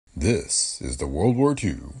This is the World War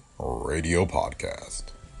II Radio Podcast.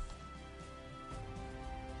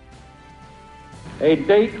 A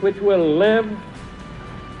date which will live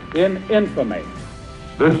in infamy.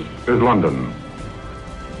 This is London.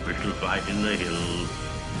 We shall fight in the hills.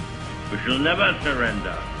 We shall never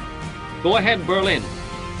surrender. Go ahead, Berlin.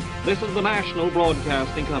 This is the National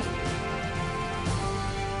Broadcasting Company.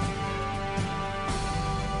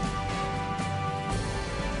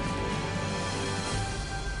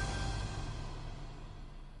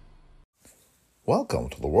 Welcome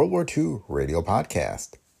to the World War II Radio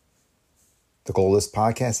Podcast. The goal of this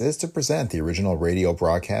podcast is to present the original radio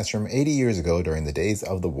broadcast from 80 years ago during the days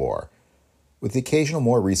of the war, with the occasional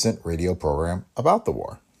more recent radio program about the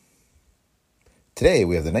war. Today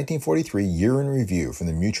we have the 1943 Year in Review from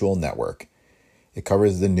the Mutual Network. It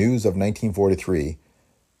covers the news of 1943,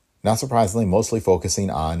 not surprisingly mostly focusing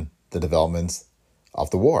on the developments of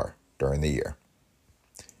the war during the year.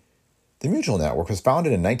 The Mutual Network was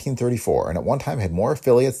founded in 1934 and at one time had more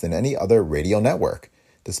affiliates than any other radio network.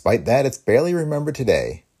 Despite that, it's barely remembered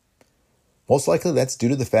today. Most likely that's due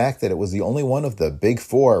to the fact that it was the only one of the big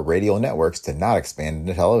four radio networks to not expand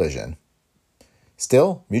into television.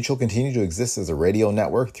 Still, Mutual continued to exist as a radio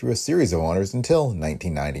network through a series of owners until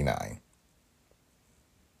 1999.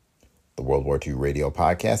 The World War II Radio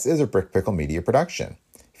Podcast is a Brick Pickle Media production.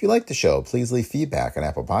 If you like the show, please leave feedback on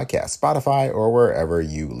Apple Podcasts, Spotify, or wherever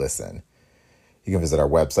you listen. You can visit our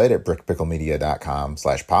website at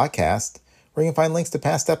brickpicklemedia.com/podcast, where you can find links to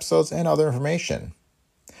past episodes and other information.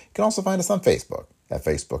 You can also find us on Facebook at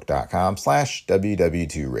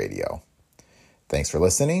facebook.com/WW2Radio. Thanks for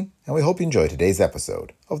listening, and we hope you enjoy today's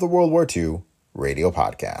episode of the World War II Radio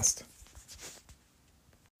Podcast.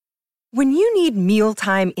 When you need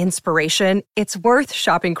mealtime inspiration, it's worth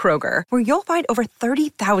shopping Kroger, where you'll find over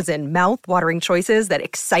 30,000 mouth-watering choices that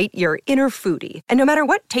excite your inner foodie. And no matter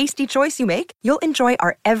what tasty choice you make, you'll enjoy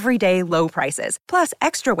our everyday low prices, plus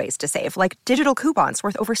extra ways to save, like digital coupons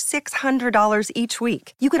worth over $600 each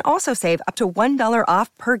week. You can also save up to $1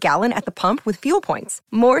 off per gallon at the pump with fuel points.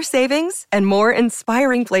 More savings and more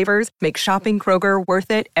inspiring flavors make shopping Kroger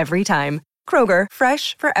worth it every time. Kroger,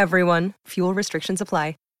 fresh for everyone. Fuel restrictions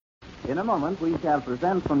apply. In a moment, we shall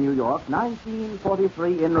present from New York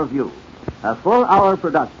 1943 in Review, a full-hour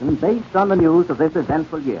production based on the news of this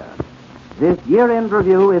eventful year. This year-end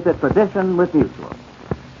review is a tradition with Mutual.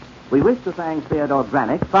 We wish to thank Theodore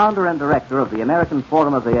Granick, founder and director of the American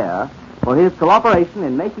Forum of the Air, for his cooperation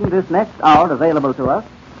in making this next hour available to us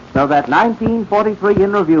so that 1943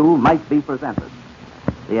 in Review might be presented.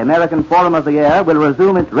 The American Forum of the Air will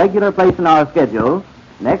resume its regular place in our schedule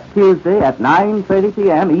next Tuesday at 9:30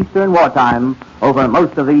 p.m. Eastern Wartime over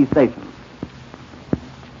most of these stations.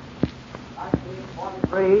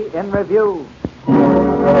 1943 in Review.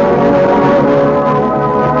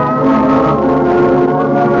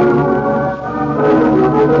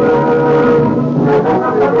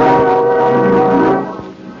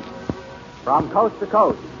 From coast to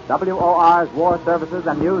coast, WOR's War Services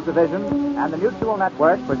and News Division and the Mutual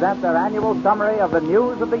Network present their annual summary of the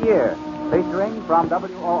news of the year, featuring from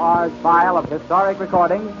WOR's file of historic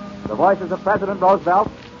recordings the voices of President Roosevelt,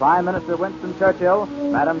 Prime Minister Winston Churchill,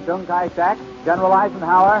 Madam Chiang Kai-shek, General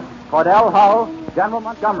Eisenhower, Cordell Hull, General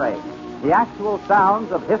Montgomery. The actual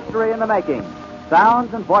sounds of history in the making.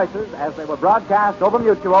 Sounds and voices as they were broadcast over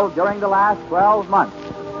Mutual during the last 12 months.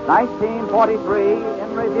 1943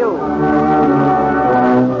 in Review.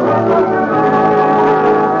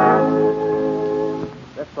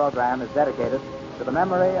 This program is dedicated to the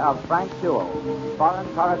memory of Frank Sewell, foreign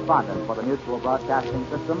correspondent for the Mutual Broadcasting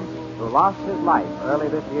System, who lost his life early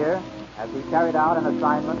this year as he carried out an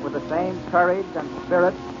assignment with the same courage and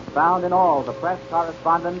spirit found in all the press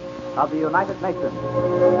correspondents of the United Nations.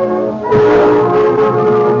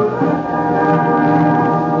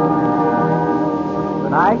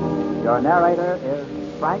 Tonight, your narrator is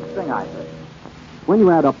Frank Singeiser. When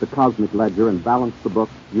you add up the cosmic ledger and balance the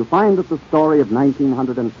books, you find that the story of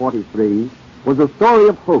 1943 was a story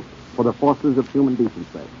of hope for the forces of human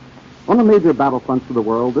decency. On the major battlefronts of the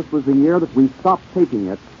world, this was the year that we stopped taking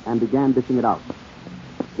it and began dishing it out.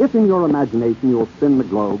 If in your imagination you'll spin the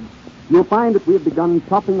globe, you'll find that we have begun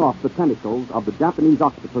chopping off the tentacles of the Japanese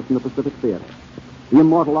octopus in the Pacific Theater. The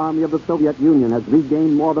immortal army of the Soviet Union has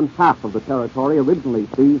regained more than half of the territory originally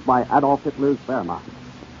seized by Adolf Hitler's Wehrmacht.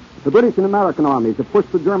 The British and American armies have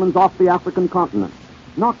pushed the Germans off the African continent,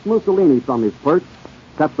 knocked Mussolini from his perch,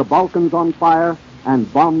 set the Balkans on fire,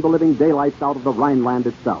 and bombed the living daylights out of the Rhineland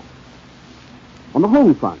itself. On the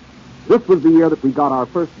home front, this was the year that we got our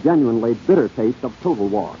first genuinely bitter taste of total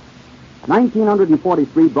war.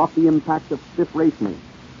 1943 brought the impact of stiff rationing,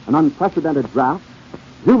 an unprecedented draft,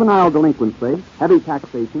 juvenile delinquency, heavy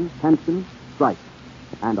taxation, pension, strikes,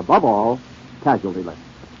 and above all, casualty lists.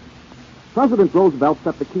 President Roosevelt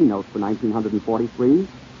set the keynote for 1943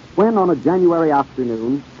 when, on a January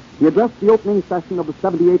afternoon, he addressed the opening session of the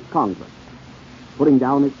 78th Congress. Putting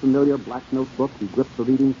down his familiar black notebook, he gripped the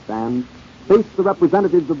reading stand, faced the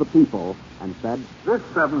representatives of the people, and said, "This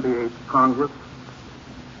 78th Congress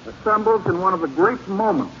assembles in one of the great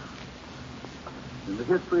moments in the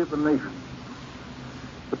history of the nation.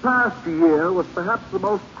 The past year was perhaps the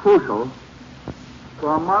most crucial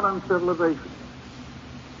for modern civilization.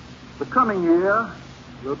 The coming year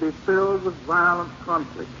will be filled with violent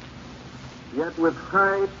conflict, yet with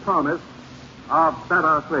high promise of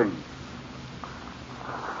better things.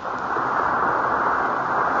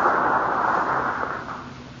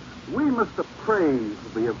 We must appraise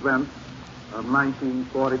the events of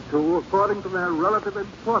 1942 according to their relative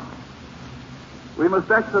importance. We must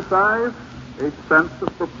exercise a sense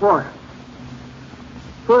of proportion.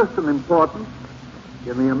 First in importance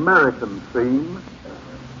in the American scene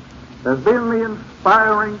has been the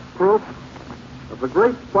inspiring proof of the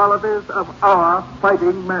great qualities of our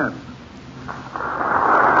fighting men.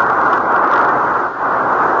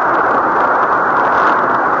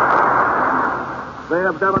 They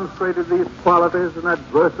have demonstrated these qualities in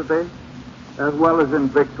adversity as well as in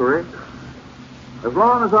victory. As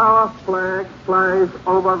long as our flag flies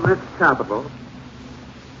over this capital,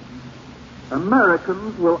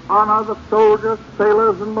 Americans will honor the soldiers,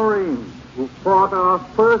 sailors, and Marines who fought our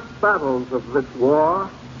first battles of this war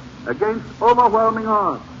against overwhelming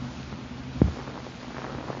odds.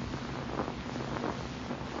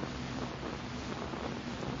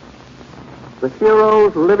 The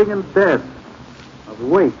heroes living and dead of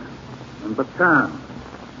Wake and Bataan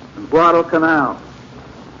and Guadalcanal,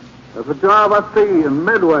 of the Java Sea and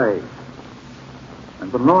Midway,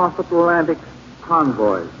 and the North Atlantic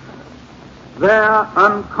convoys. Their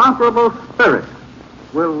unconquerable spirit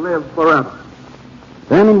will live forever.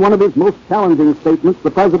 Then, in one of his most challenging statements,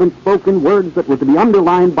 the President spoke in words that were to be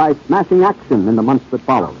underlined by smashing action in the months that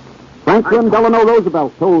followed. Franklin Delano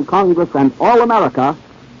Roosevelt told Congress and all America,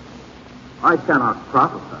 "I cannot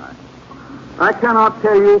prophesy. I cannot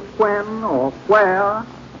tell you when or where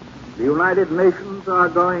the United Nations are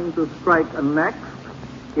going to strike next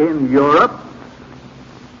in Europe,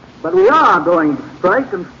 but we are going to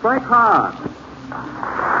strike and strike hard.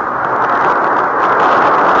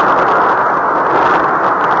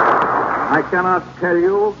 I cannot tell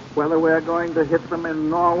you whether we're going to hit them in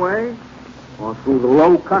Norway or through the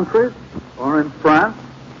Low Countries or in France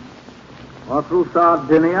or through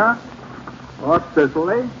Sardinia or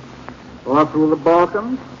Sicily or through the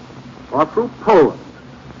Balkans or through Poland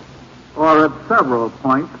or at several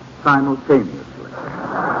points simultaneously.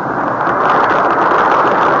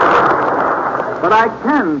 But I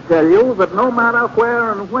can tell you that no matter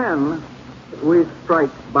where and when we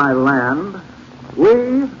strike by land, we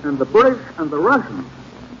and the British and the Russians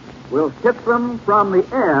will hit them from the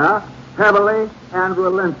air heavily and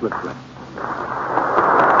relentlessly.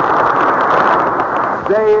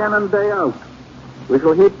 Day in and day out, we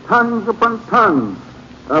shall heap tons upon tons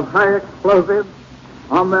of high explosives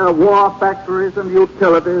on their war factories and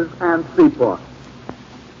utilities and seaports.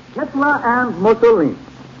 Hitler and Mussolini,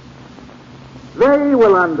 they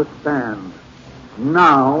will understand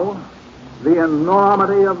now the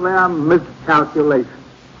enormity of their miscalculation,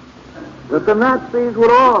 that the Nazis would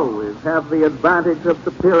always have the advantage of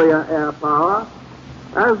superior air power,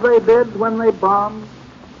 as they did when they bombed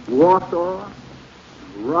Warsaw,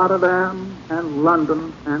 Rotterdam, and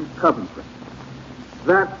London, and Coventry.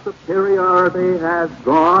 That superiority has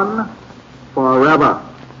gone forever.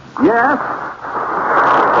 Yes,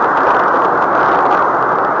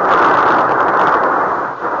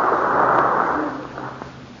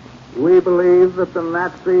 we believe that the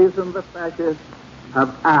Nazis and the fascists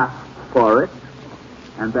have asked for it,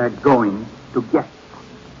 and they're going to get it.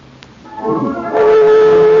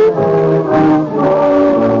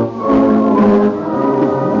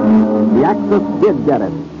 The Axis did get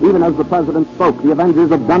it. Even as the President spoke, the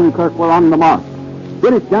Avengers of Dunkirk were on the march.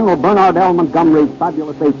 British General Bernard L. Montgomery's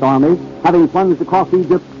fabulous Eighth Army, having plunged across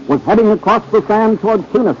Egypt, was heading across the sand toward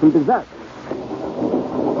Tunis and desert.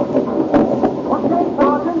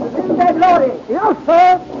 Yes,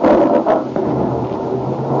 sir.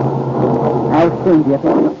 How soon do you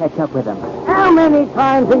think you'll catch up with them? How many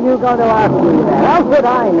times are you going to ask me that? How should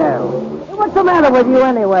I know? What's the matter with you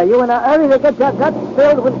anyway? You in a hurry to get your guts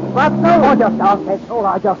filled with shrapnel? Oh, just ask, that's all.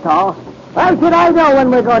 I just ask. How should I know when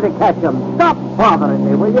we're going to catch them? Stop bothering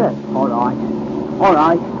me, will you? All right. All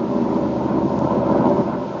right.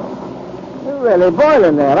 You're really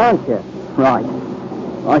boiling there, aren't you? Right.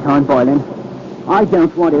 Right on, Boylan. I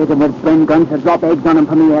don't want to hit him with Bren guns to drop eggs on him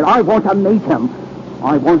from the air. I want to meet him.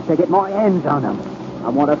 I want to get my hands on him. I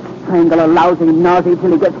want to strangle a lousy Nazi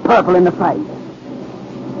till he gets purple in the face.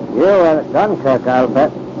 You were at Dunkirk, I'll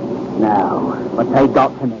bet. No, but they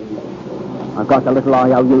got to me. I've got a little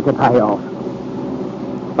IOU to pay off.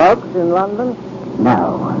 Folks in London?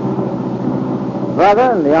 No.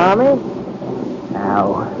 Brother in the army?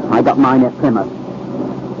 No. I got mine at Plymouth.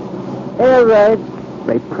 Air raid?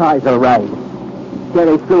 Reprisal raid.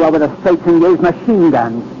 Jerry flew over the streets and used machine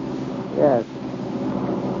guns. Yes.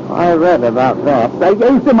 I read about that. They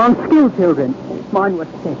used them on school children. Mine was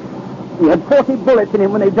 6. He had 40 bullets in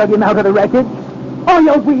him when they dug him out of the wreckage. I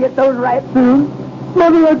hope we hit those rats soon.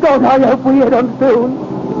 Mother of God, I hope we hit them soon.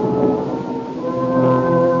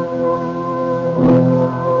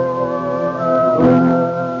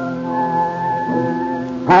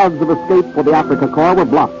 Paths of escape for the Africa Corps were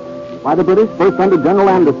blocked by the British, first under General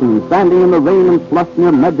Anderson, standing in the rain and slush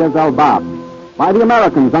near Medjez al-Bab, by the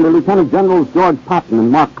Americans under Lieutenant Generals George Patton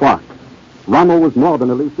and Mark Clark. Rommel was more than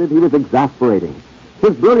elusive, he was exasperating.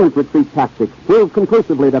 His brilliant retreat tactics proved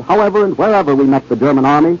conclusively that however and wherever we met the German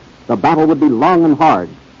army, the battle would be long and hard,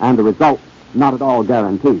 and the result not at all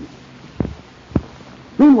guaranteed.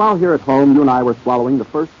 Meanwhile, here at home, you and I were swallowing the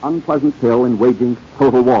first unpleasant pill in waging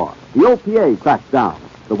total war. The OPA cracked down.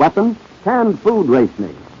 The weapon, canned food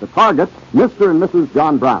rationing. The target, Mr. and Mrs.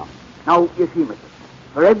 John Brown. Now, you see, mister,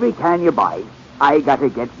 for every can you buy, I gotta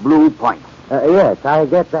get blue points. Yes, I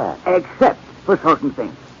get that. Except for certain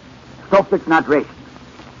things. Stuff that's not rationed.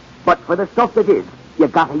 But for the stuff that is, you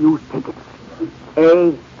gotta use tickets.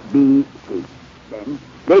 A, B, C. Then,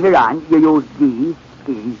 later on, you use D,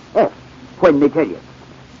 E, F, when they tell you.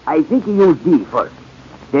 I think you use D first,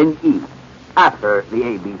 then E, after the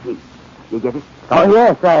A, B, C. You get it? Oh,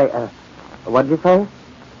 yes, what did you say?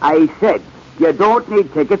 I said you don't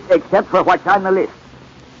need tickets except for what's on the list.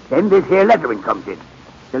 Then this here lettering comes in.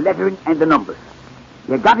 The lettering and the numbers.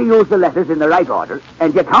 You gotta use the letters in the right order,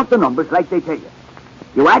 and you count the numbers like they tell you.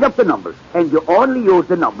 You add up the numbers, and you only use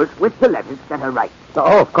the numbers with the letters that are right.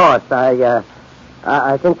 Oh, of course.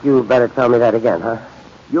 I think you better tell me that again, huh?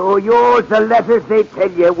 You use the letters they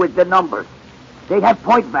tell you with the numbers. They have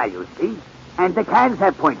point values, see? And the cans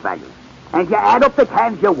have point values. And you add up the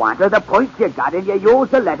cans you want, or the points you got, and you use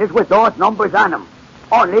the letters with those numbers on them.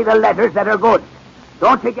 Only the letters that are good.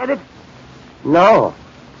 Don't you get it? No.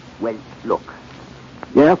 Well, look.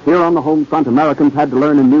 Yes, here on the home front, Americans had to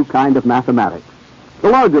learn a new kind of mathematics. The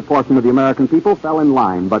larger portion of the American people fell in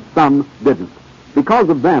line, but some didn't. Because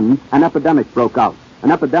of them, an epidemic broke out.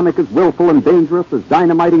 An epidemic as willful and dangerous as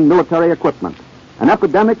dynamiting military equipment. An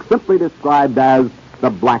epidemic simply described as the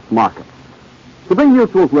black market. To bring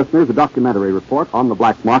Mutual's listeners a documentary report on the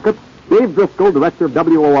black market, Dave Driscoll, director of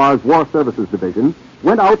WOR's War Services Division,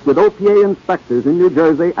 went out with OPA inspectors in New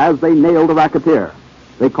Jersey as they nailed a racketeer.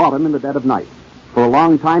 They caught him in the dead of night. For a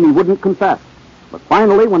long time, he wouldn't confess. But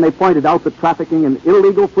finally, when they pointed out that trafficking in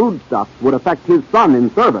illegal foodstuffs would affect his son in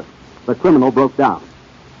service, the criminal broke down.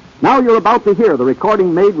 Now you're about to hear the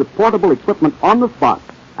recording made with portable equipment on the spot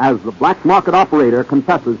as the black market operator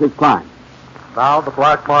confesses his crime. Now the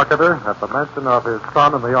black marketer, at the mention of his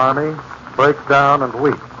son in the Army, breaks down and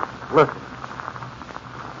weeps. Listen.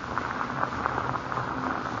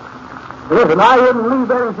 Listen, I wouldn't leave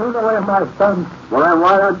anything away from my son. Well, then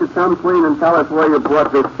why don't you come clean and tell us where you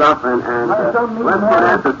bought this stuff and let's get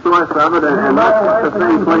at the source of it and let's get the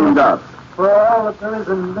thing cleaned up. For all that there is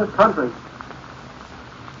in this country.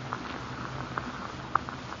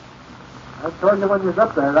 I told you when you was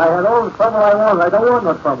up there, I had all the trouble I want. I don't want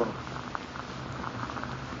no trouble.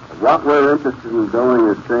 What we're interested in doing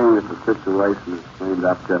is seeing that the situation is cleaned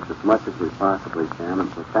up just as much as we possibly can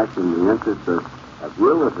and protecting the interests of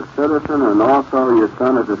you as a citizen and also your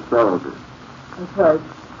son as a soldier. That's right.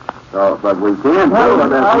 So, but we can't do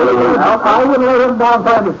it. I wouldn't let him down for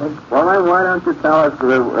anything. Well, then why don't you tell us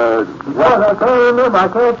Well, I can't remember. I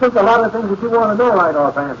can't think a lot of things that you want to know right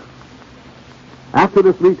offhand. After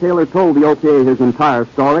this retailer told the OPA his entire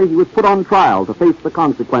story, he was put on trial to face the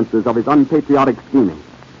consequences of his unpatriotic scheming.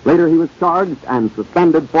 Later, he was charged and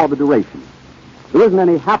suspended for the duration. There isn't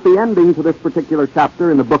any happy ending to this particular chapter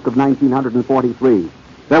in the book of 1943.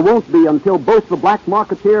 There won't be until both the black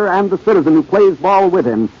marketeer and the citizen who plays ball with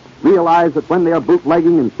him realize that when they are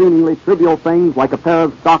bootlegging in seemingly trivial things like a pair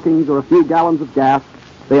of stockings or a few gallons of gas,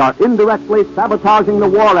 they are indirectly sabotaging the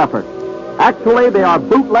war effort. Actually, they are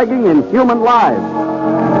bootlegging in human lives.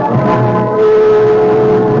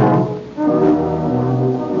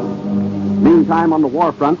 Meantime, on the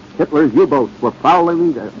war front, Hitler's U-boats were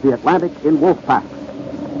prowling the Atlantic in wolf packs.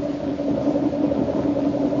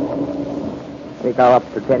 We go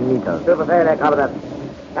up to 10 meters. Super failure, Commandant.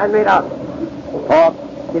 10 meters. Port,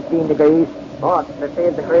 15 degrees. Port,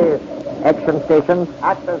 15 degrees. Action station.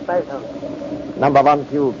 Action station. Number 1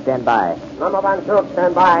 tube, stand by. Number 1 tube,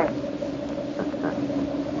 stand by.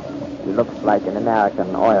 He looks like an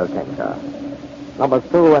American oil tanker. Numbers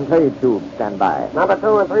 2 and 3 tubes, stand by. Number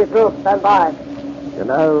 2 and 3 tubes, stand by. You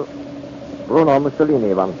know, Bruno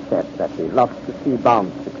Mussolini once said that he loved to see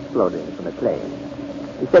bombs exploding from a plane.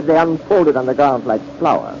 He said they unfolded on the ground like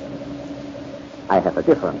flowers. I have a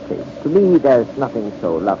different taste. To me, there's nothing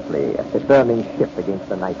so lovely as a burning ship against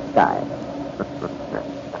the night sky.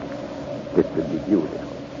 This will be beautiful.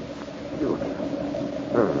 Beautiful.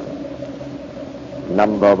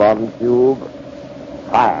 Number 1 tube,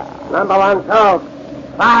 fire. Number 1 tube,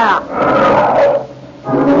 fire.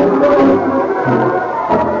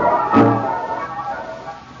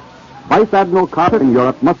 Vice Admiral Carter in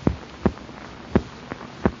Europe must...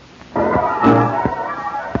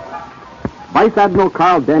 Vice Admiral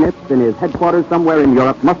Carl Denitz, in his headquarters somewhere in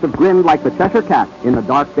Europe, must have grinned like the Cheshire Cat in the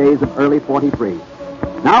dark days of early 43.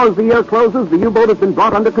 Now, as the year closes, the U-boat has been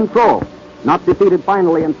brought under control. Not defeated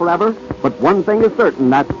finally and forever, but one thing is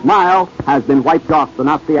certain, that smile has been wiped off the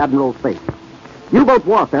Nazi admiral's face. U-boat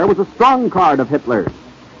warfare was a strong card of Hitler's.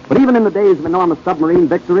 But even in the days of enormous submarine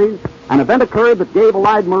victories, an event occurred that gave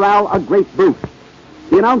Allied morale a great boost.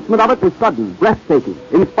 The announcement of it was sudden, breathtaking,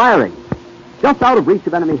 inspiring. Just out of reach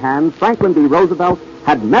of enemy hands, Franklin D. Roosevelt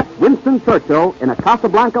had met Winston Churchill in a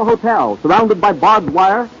Casablanca hotel surrounded by barbed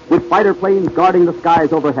wire with fighter planes guarding the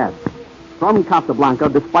skies overhead. From Casablanca,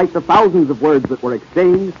 despite the thousands of words that were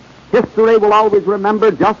exchanged, history will always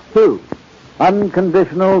remember just two.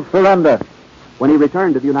 Unconditional surrender. When he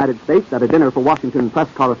returned to the United States at a dinner for Washington press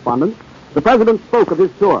correspondents, the president spoke of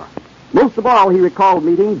his tour. Most of all, he recalled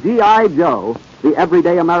meeting G.I. Joe, the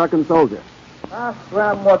everyday American soldier. Ask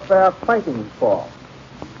them what they're fighting for.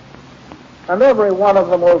 And every one of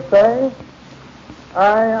them will say,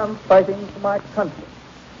 I am fighting for my country.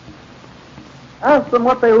 Ask them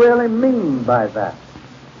what they really mean by that.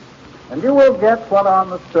 And you will get what on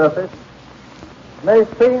the surface may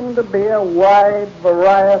seem to be a wide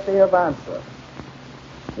variety of answers.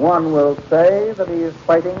 One will say that he is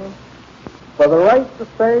fighting for the right to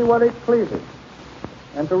say what he pleases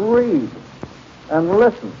and to read and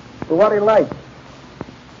listen to what he likes.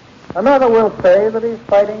 Another will say that he's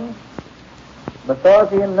fighting because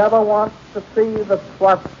he never wants to see the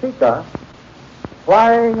swastika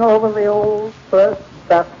flying over the old First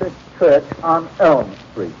Baptist Church on Elm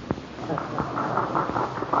Street.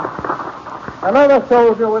 Another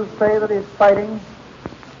soldier will say that he's fighting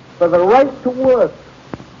for the right to work,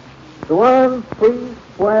 to earn 3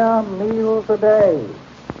 square meals a day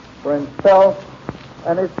for himself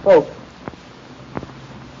and his folks.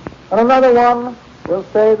 And another one will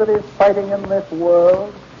say that he's fighting in this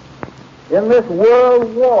world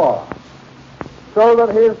war, so that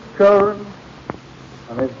his children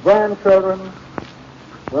and his grandchildren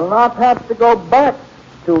will not have to go back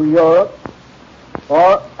to Europe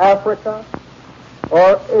or Africa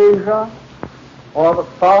or Asia or the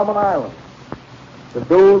Solomon Islands to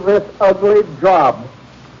do this ugly job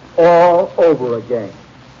all over again.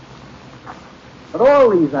 But all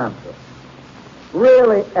these answers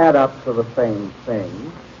really add up to the same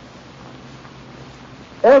thing.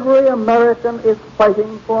 Every American is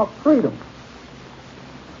fighting for freedom.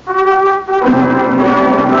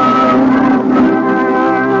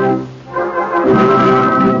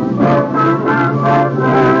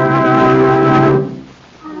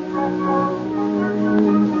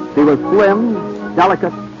 She was slim,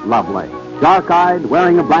 delicate, lovely, dark-eyed,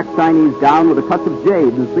 wearing a black Chinese gown with a touch of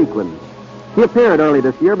jade and sequins. She appeared early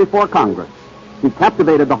this year before Congress. She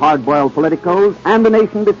captivated the hard-boiled politicos and the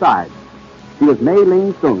nation besides. She was Mei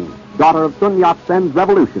Ling Sung, daughter of Sun Yat-sen's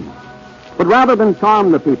revolution. But rather than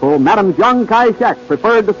charm the people, Madame Chiang Kai-shek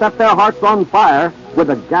preferred to set their hearts on fire with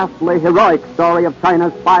the ghastly, heroic story of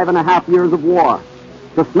China's 5.5 years of war.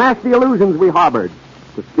 To smash the illusions we harbored,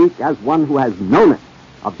 to speak as one who has known it,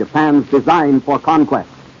 of Japan's design for conquest.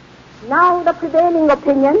 Now the prevailing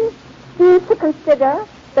opinion seems to consider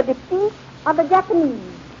the defeat of the Japanese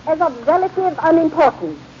as of relative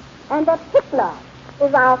unimportance, and that Hitler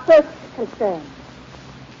is our first concern.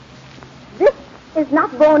 This is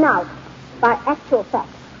not borne out by actual facts,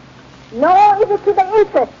 nor is it to the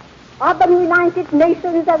interest of the United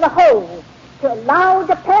Nations as a whole to allow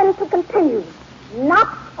Japan to continue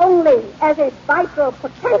not only as a vital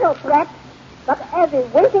potential threat, but as a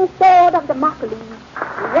waiting sword of Damocles,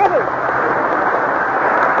 ready.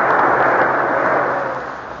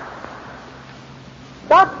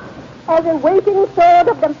 But as a waiting sword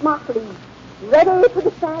of Damocles, ready to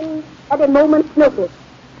defend at a moment's notice.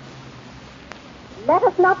 Let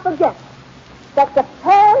us not forget that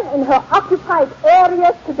Japan in her occupied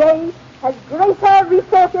areas today has greater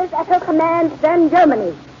resources at her command than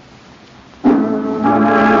Germany.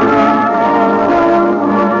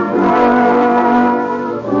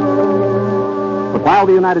 But while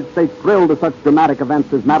the United States thrilled to such dramatic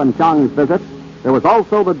events as Madame Chang's visit, there was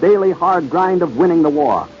also the daily hard grind of winning the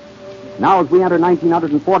war. Now, as we enter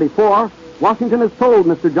 1944, Washington has told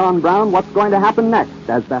Mr. John Brown what's going to happen next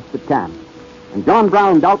as best it can. And John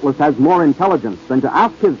Brown doubtless has more intelligence than to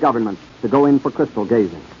ask his government to go in for crystal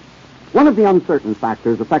gazing. One of the uncertain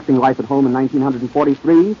factors affecting life at home in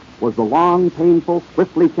 1943 was the long, painful,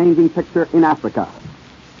 swiftly changing picture in Africa.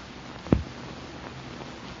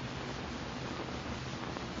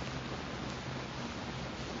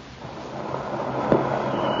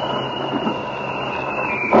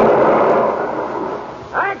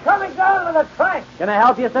 I'm coming down with a trank. Can I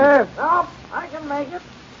help you, sir? Nope, I can make it.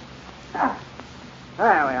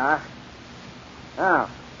 There we are. Now,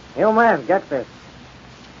 you men, get this.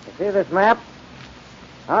 You see this map?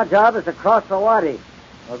 Our job is to cross the Wadi.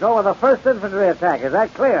 We'll go with the first infantry attack. Is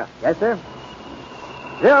that clear? Yes, sir.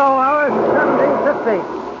 0 hours,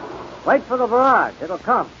 17:15. Wait for the barrage. It'll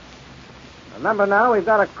come. Remember now, we've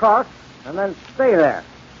got to cross and then stay there.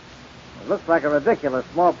 It looks like a ridiculous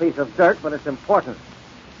small piece of dirt, but it's important.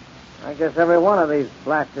 I guess every one of these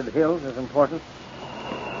blasted hills is important.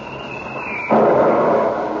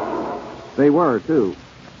 They were, too.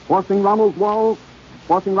 Forcing Rommel's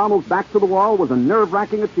back to the wall was a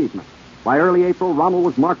nerve-wracking achievement. By early April, Rommel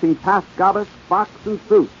was marching past Gabas, Fox, and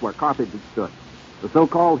Sousse, where Carthage had stood. The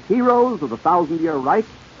so-called heroes of the Thousand-Year Reich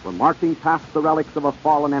were marching past the relics of a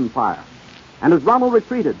fallen empire. And as Rommel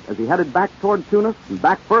retreated, as he headed back toward Tunis and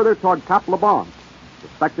back further toward Cap Lebon, the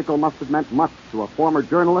spectacle must have meant much to a former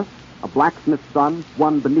journalist, a blacksmith's son,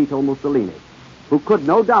 one Benito Mussolini, who could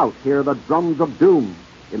no doubt hear the drums of doom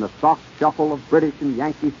in the soft shuffle of British and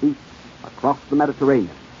Yankee feet across the Mediterranean.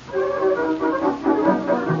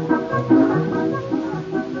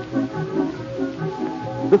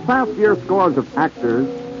 This past year, scores of actors,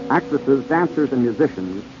 actresses, dancers, and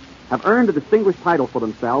musicians have earned a distinguished title for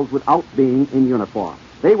themselves without being in uniform.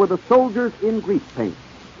 They were the soldiers in grease paint,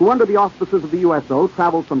 who under the auspices of the USO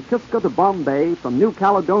traveled from Kiska to Bombay, from New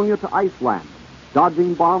Caledonia to Iceland.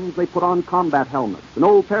 Dodging bombs, they put on combat helmets, an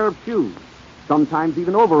old pair of shoes, sometimes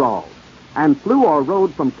even overalls, and flew or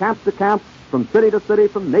rode from camp to camp, from city to city,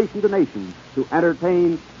 from nation to nation, to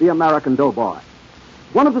entertain the American doughboy.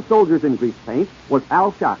 One of the soldiers in grease paint was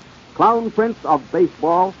Al Schacht, Clown Prince of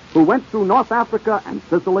baseball, who went through North Africa and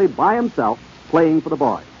Sicily by himself, playing for the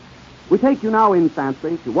boys. We take you now in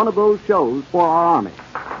fancy to one of those shows for our Army.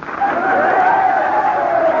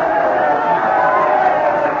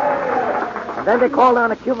 And then they called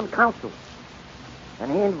on a Cuban consul.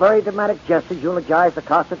 And he, in very dramatic gestures, eulogized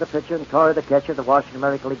Acosta the pitcher and Torre the catcher of the Washington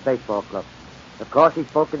American League Baseball Club. Of course, he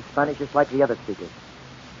spoke in Spanish just like the other speakers.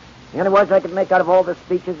 The only words I could make out of all the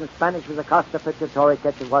speeches in Spanish was Acosta pitcher, Torre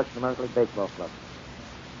catcher, Washington American League Baseball Club.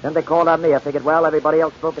 Then they called on me. I figured, well, everybody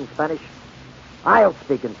else spoke in Spanish. I'll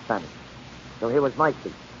speak in Spanish. So here was my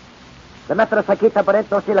speech. The metro se quita por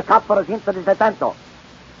dentro si la cápora siento desde tanto.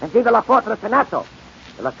 And viva la fortra senato.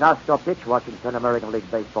 El Acosta pitch, Washington American League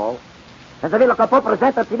Baseball. And the Villa Capo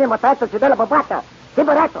presenta cinema tanto si della babata.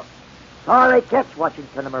 Timberato. Torre catch,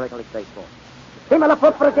 Washington American League Baseball. Sima la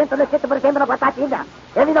foot presenta le siete presenta la patatina.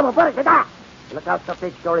 E vi damo fuori se da. El Acosta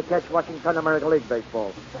pitch, Torre catch, Washington American League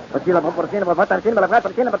Baseball. But si la foot presenta la patatina, la foot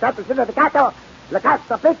presenta la patatina de cato. El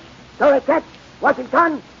Acosta pitch, Torre catch,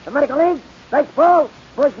 Washington American League Baseball.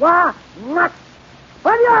 Bourgeois, nuts.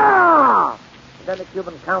 Fabio! And then the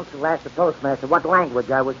Cuban consul asked the postmaster what language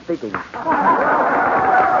I was speaking.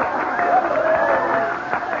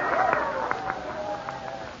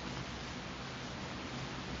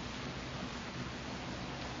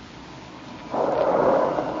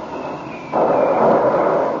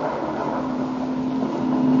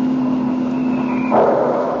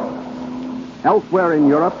 Elsewhere in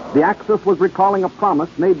Europe, the Axis was recalling a promise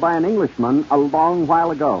made by an Englishman a long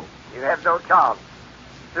while ago. You have no chance.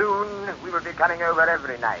 Soon we will be coming over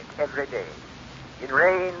every night, every day. In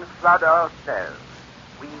rain, flood, or snow.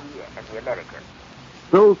 We and the Americans.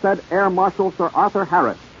 So said Air Marshal Sir Arthur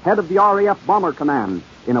Harris, head of the RAF Bomber Command,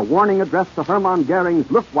 in a warning address to Hermann Goering's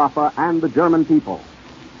Luftwaffe and the German people.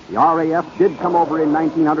 The RAF did come over in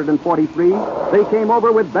 1943. They came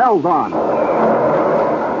over with bells on.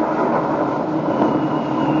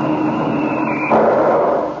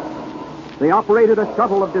 They operated a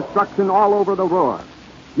shuttle of destruction all over the Ruhr.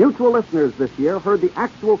 Mutual listeners this year heard the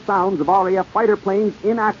actual sounds of RAF fighter planes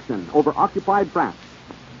in action over occupied France.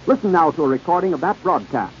 Listen now to a recording of that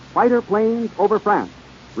broadcast, Fighter Planes over France.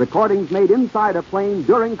 Recordings made inside a plane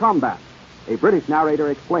during combat. A British narrator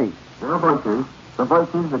explains. The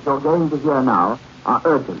voices that you're going to hear now, are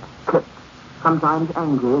urgent, quick, sometimes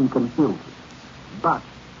angry and confused. But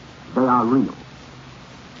they are real.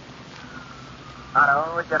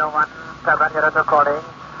 Hello, 017, you're recording.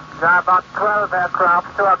 There are about 12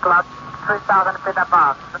 aircraft, 2 o'clock, 3,000 feet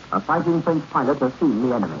above. A fighting French pilot has seen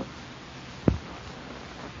the enemy.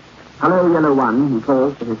 Hello, Yellow One, he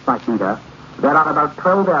calls to his flight leader. There are about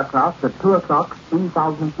 12 aircraft at 2 o'clock,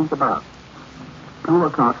 3,000 feet above. 2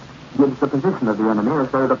 o'clock gives the position of the enemy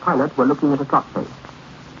as though the pilot were looking at a clock face.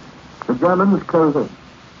 The Germans close in.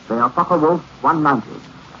 They are Focke-Wulf 190.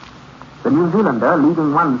 The New Zealander,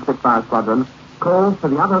 leading one Spitfire squadron, calls to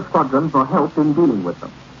the other squadron for help in dealing with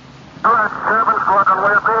them. US German squadron,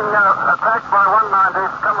 we're being attacked by 190.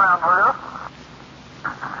 Come around, will you?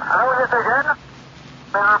 Hello, this again.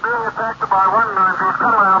 They are being attacked by 190.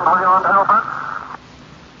 Come around, will you, and help us?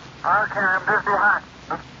 Okay, I'm just behind.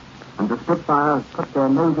 And the Spitfires put their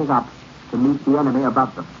noses up to meet the enemy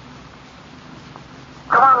above them.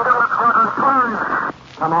 Come on, Gimlet Squadron, climb!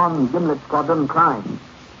 Come on, Gimlet Squadron, climb.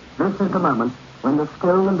 This is the moment when the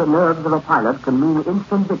skill and the nerves of a pilot can mean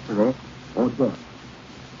instant victory or death.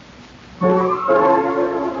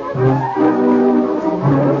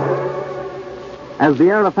 As the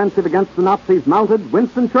air offensive against the Nazis mounted,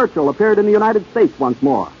 Winston Churchill appeared in the United States once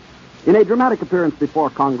more. In a dramatic appearance before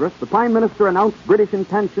Congress, the Prime Minister announced British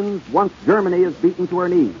intentions once Germany is beaten to her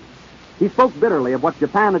knees. He spoke bitterly of what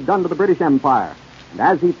Japan had done to the British Empire. And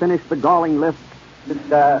as he finished the galling list,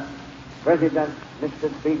 Mr. President,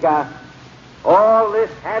 Mr. Speaker, all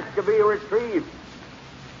this has to be retrieved.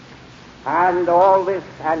 And all this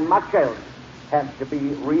and much else has to be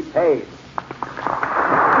repaid.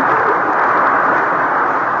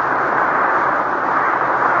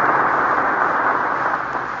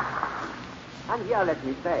 And here let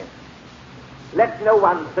me say, let no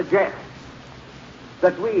one suggest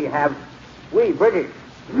that we British,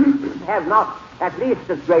 have not at least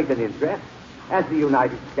as great an interest as the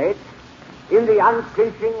United States in the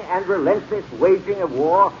unflinching and relentless waging of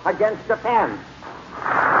war against Japan.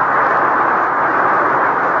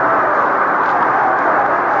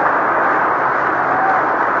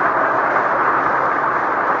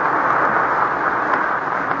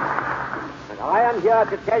 And I am here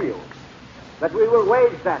to tell you that we will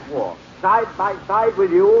wage that war side by side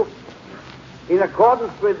with you in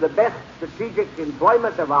accordance with the best strategic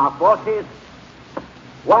employment of our forces,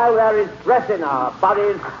 while there is breath in our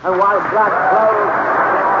bodies and while blood flows in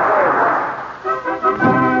our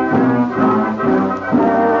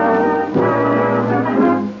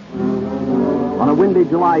veins. On a windy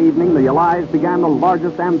July evening, the Allies began the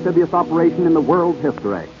largest amphibious operation in the world's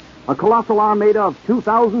history. A colossal armada of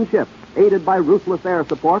 2,000 ships, aided by ruthless air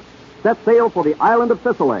support, set sail for the island of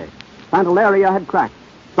Sicily. Pantelleria had cracked.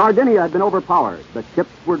 Sardinia had been overpowered. The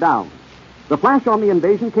ships were down. The flash on the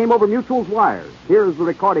invasion came over Mutual's wires. Here is the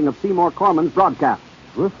recording of Seymour Corman's broadcast.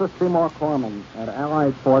 Rufus Seymour Corman at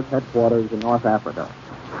Allied Force Headquarters in North Africa.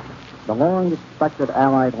 The long-expected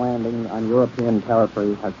Allied landing on European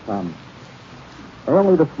territory has come.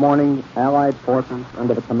 Early this morning, Allied forces,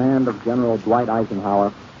 under the command of General Dwight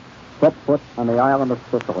Eisenhower, set foot on the island of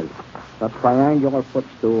Sicily, a triangular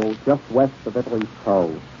footstool just west of Italy's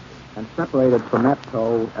toe, and separated from that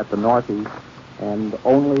toe at the northeast and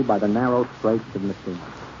only by the narrow straits of Messina.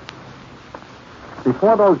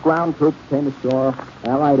 Before those ground troops came ashore,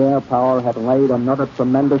 Allied air power had laid another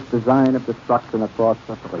tremendous design of destruction across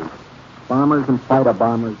Sicily. Bombers and fighter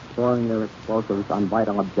bombers pouring their explosives on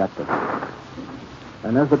vital objectives.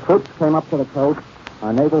 And as the troops came up to the coast,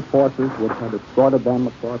 our naval forces, which had escorted them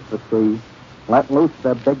across the sea, let loose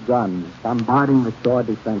their big guns, bombarding the shore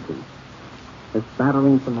defenses. This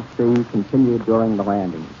battering from the sea continued during the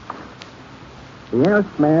landing. The air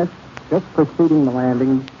smash, just preceding the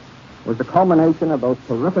landing, was the culmination of those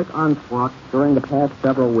terrific onslaughts during the past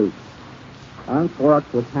several weeks.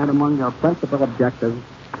 Onslaughts which had among their principal objectives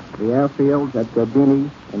the airfields at Gardini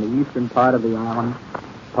in the eastern part of the island,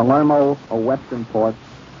 Palermo, a western port,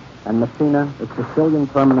 and Messina, the Sicilian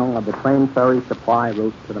terminal of the train ferry supply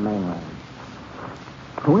route to the mainland.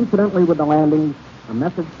 Coincidentally with the landings, a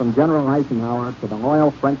message from General Eisenhower to the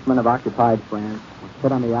loyal Frenchmen of occupied France was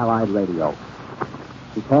put on the Allied radio.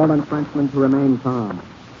 He called on Frenchmen to remain calm,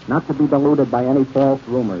 not to be deluded by any false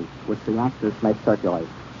rumors which the Axis may circulate.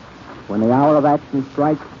 When the hour of action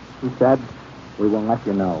strikes, he said, we will let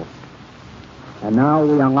you know. And now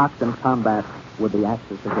we are locked in combat with the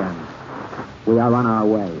Axis again. We are on our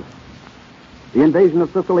way. The invasion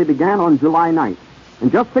of Sicily began on July 9th.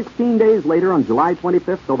 And just 16 days later, on July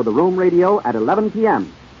 25th, over the Rome radio at 11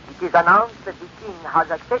 p.m., it is announced that the King has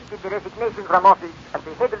accepted the resignation from office as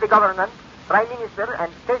the head of the government, Prime Minister,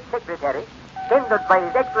 and State Secretary, tendered by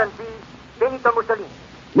His Excellency Benito Mussolini.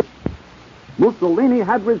 Mussolini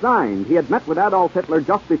had resigned. He had met with Adolf Hitler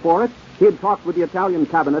just before it. He had talked with the Italian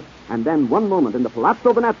cabinet. And then one moment in the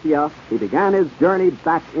Palazzo Venezia, he began his journey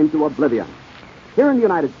back into oblivion. Here in the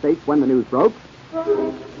United States, when the news broke...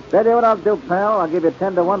 Tell you what I'll do, pal. I'll give you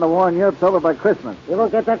 10 to 1 the war in Europe's over by Christmas. You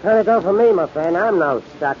won't get that kind of dough from me, my friend. I'm no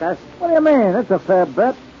sucker. What do you mean? It's a fair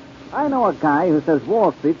bet. I know a guy who says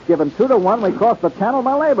Wall Street's given 2 to 1 we cross the Channel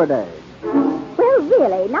by Labor Day. Well,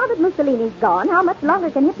 really, now that Mussolini's gone, how much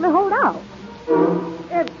longer can Hitler hold out?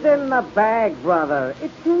 It's in the bag, brother.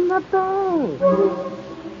 It's in the bag.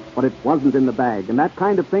 But it wasn't in the bag, and that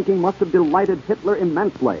kind of thinking must have delighted Hitler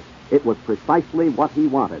immensely. It was precisely what he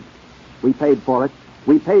wanted. We paid for it.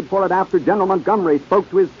 We paid for it after General Montgomery spoke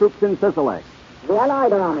to his troops in Sicily. The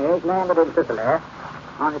Allied armies landed in Sicily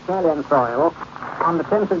on Italian soil on the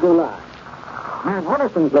 10th of July.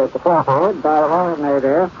 Magnificently supported by the Royal Navy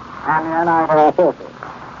and the Allied Air Forces,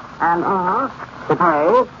 and are,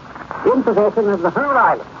 today, in possession of the whole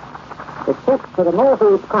island, except for the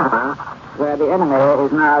northeast corner, where the enemy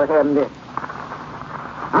is now hemmed in.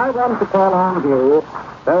 I want to call on you,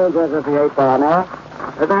 soldiers of the 8th Army,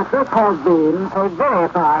 that this has been a very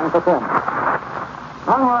fine performance.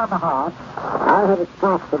 On your behalf, I have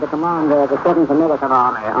expressed to the commander of the 7th American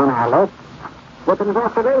Army on our list the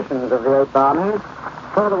congratulations of the 8th Army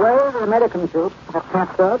for the way the American troops have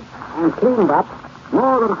captured and cleaned up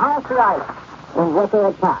more than half the island in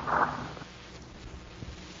record time.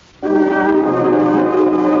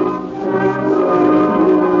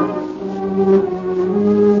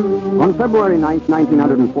 On February 9,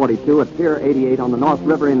 1942, at Pier 88 on the North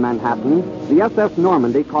River in Manhattan, the SS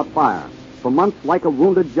Normandy caught fire. For months, like a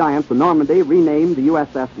wounded giant, the Normandy, renamed the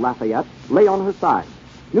USS Lafayette, lay on her side.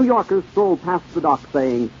 New Yorkers strolled past the dock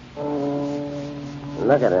saying,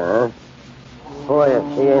 Look at her, huh? Boy,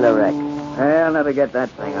 if she ain't a wreck. I'll never get that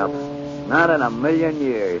thing up. Not in a million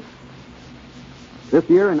years. This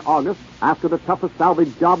year, in August, after the toughest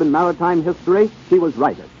salvage job in maritime history, she was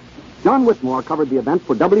righted. John Whitmore covered the event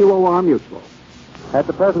for WOR Mutual. At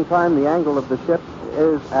the present time, the angle of the ship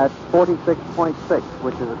is at 46.6,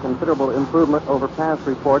 which is a considerable improvement over past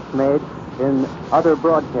reports made in other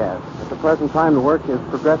broadcasts. At the present time, the work is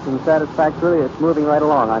progressing satisfactorily. It's moving right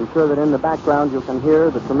along. I'm sure that in the background you can hear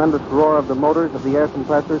the tremendous roar of the motors of the air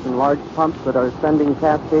compressors and large pumps that are sending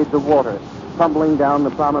cascades of water tumbling down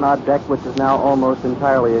the promenade deck, which is now almost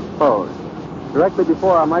entirely exposed. Directly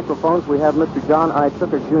before our microphones, we have Mr. John I.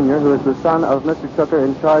 Tooker, Jr., who is the son of Mr. Tooker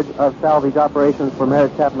in charge of salvage operations for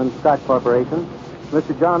Merritt Chapman Scott Corporation.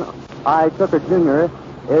 Mr. John I. Tooker, Jr.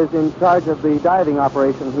 is in charge of the diving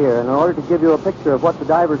operation here. And in order to give you a picture of what the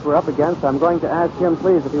divers were up against, I'm going to ask him,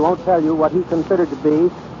 please, if he won't tell you what he considered to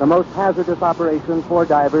be the most hazardous operation for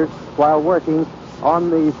divers while working on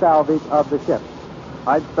the salvage of the ship.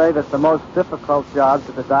 I'd say that the most difficult jobs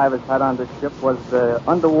that the divers had on this ship was the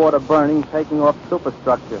underwater burning, taking off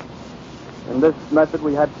superstructure. In this method,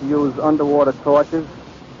 we had to use underwater torches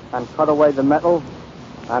and cut away the metal,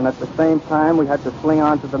 and at the same time, we had to sling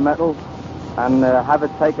onto the metal and have it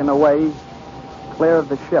taken away clear of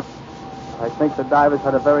the ship. I think the divers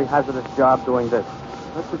had a very hazardous job doing this.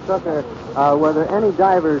 Mr. Tooker, were there any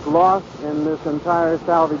divers lost in this entire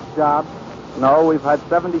salvage job? No, we've had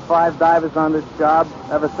 75 divers on this job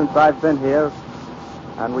ever since I've been here,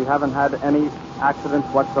 and we haven't had any accidents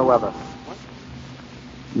whatsoever.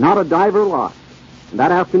 Not a diver lost. And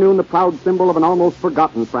that afternoon, the proud symbol of an almost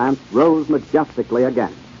forgotten France rose majestically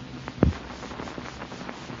again.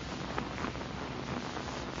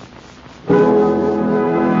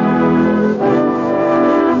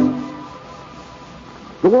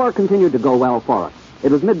 The war continued to go well for us.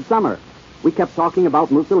 It was midsummer. We kept talking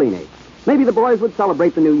about Mussolini. Maybe the boys would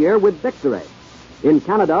celebrate the new year with victory. In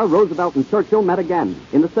Canada, Roosevelt and Churchill met again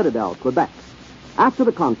in the Citadel, Quebec. After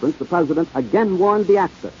the conference, the president again warned the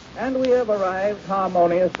Axis. And we have arrived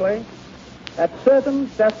harmoniously at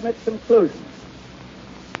certain definite conclusions.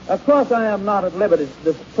 Of course, I am not at liberty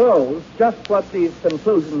to disclose just what these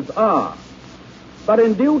conclusions are. But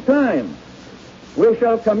in due time, we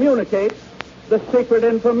shall communicate the secret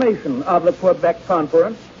information of the Quebec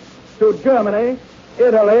Conference to Germany,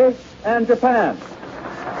 Italy, and Japan.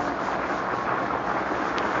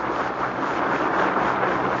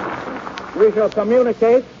 We shall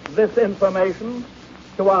communicate this information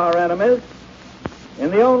to our enemies in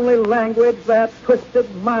the only language that twisted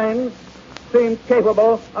minds seem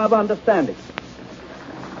capable of understanding.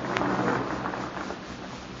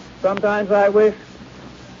 Sometimes I wish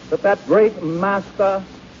that great master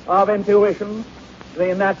of intuition,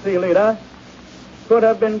 the Nazi leader, could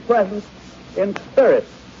have been present in spirit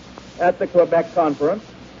at the Quebec conference.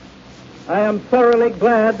 I am thoroughly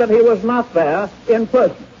glad that he was not there in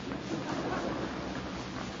person.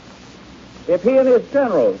 If he and his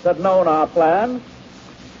generals had known our plans,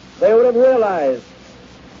 they would have realized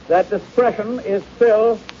that discretion is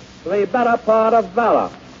still the better part of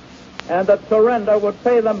valor, and that surrender would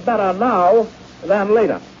pay them better now than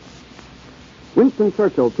later. Winston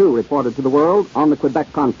Churchill, too, reported to the world on the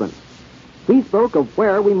Quebec conference. He spoke of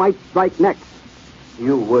where we might strike next.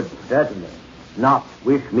 You would certainly not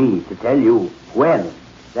wish me to tell you when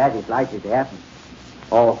that is likely to happen,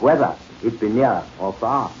 or whether it be near or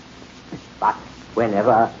far. But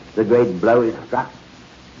whenever the great blow is struck,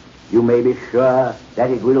 you may be sure that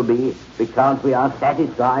it will be because we are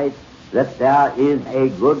satisfied that there is a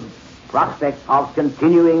good prospect of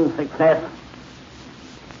continuing success,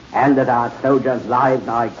 and that our soldiers' lives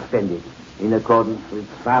are expended in accordance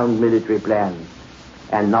with sound military plans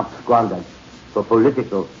and not squandered for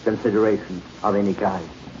political considerations of any kind.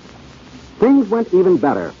 Things went even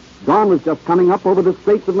better. Dawn was just coming up over the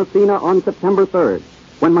Straits of Messina on September 3rd,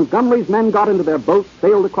 when Montgomery's men got into their boats,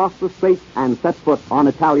 sailed across the straits, and set foot on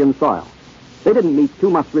Italian soil. They didn't meet too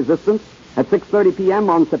much resistance. At 6:30 p.m.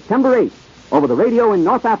 on September 8th, over the radio in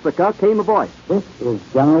North Africa came a voice. This is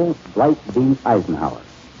General Dwight D. Eisenhower,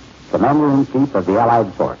 Commander-in-Chief of the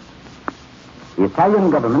Allied force. The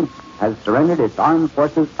Italian government has surrendered its armed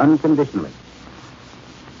forces unconditionally.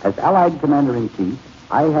 As Allied Commander-in-Chief,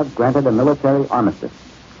 I have granted a military armistice,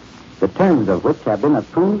 the terms of which have been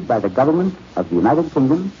approved by the government of the United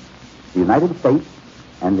Kingdom, the United States,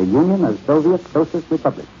 and the Union of Soviet Socialist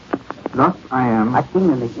Republics. Thus, I am acting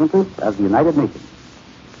in the interest of the United Nations.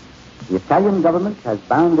 The Italian government has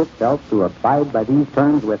bound itself to abide by these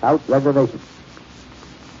terms without reservation.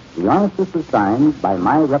 The armistice was signed by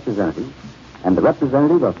my representative and the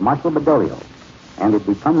representative of Marshal Badoglio, and it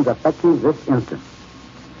becomes effective this instant.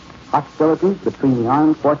 Hostilities between the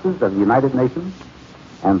armed forces of the United Nations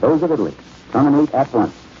and those of Italy terminate at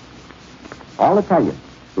once. All Italians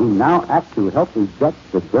who now act to help eject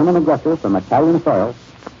the German aggressor from Italian soil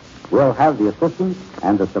will have the assistance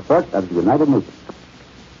and the support of the United Nations.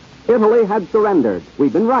 Italy had surrendered.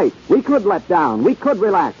 We'd been right. We could let down. We could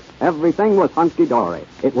relax. Everything was hunky-dory.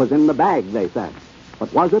 It was in the bag, they said.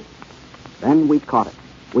 But was it? Then we caught it.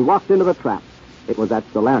 We walked into the trap. It was at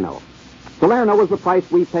Salerno. Salerno was the price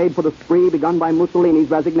we paid for the spree begun by Mussolini's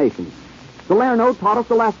resignation. Salerno taught us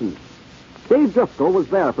a lesson. Dave Driscoll was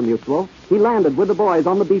there for Mutual. He landed with the boys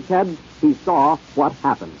on the beachhead. He saw what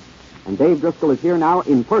happened. And Dave Driscoll is here now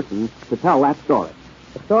in person to tell that story.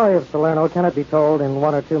 The story of Salerno cannot be told in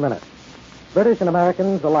 1 or 2 minutes. British and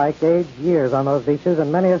Americans alike aged years on those beaches,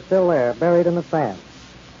 and many are still there, buried in the sand.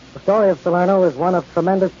 The story of Salerno is one of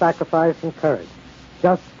tremendous sacrifice and courage.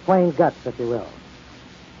 Just plain guts, if you will.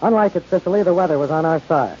 Unlike at Sicily, the weather was on our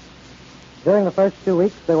side. During the first 2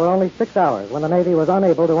 weeks, there were only 6 hours when the Navy was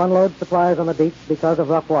unable to unload supplies on the beach because of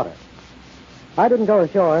rough water. I didn't go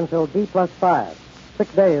ashore until D+5,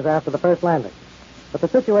 6 days after the first landing. But the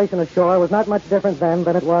situation ashore was not much different then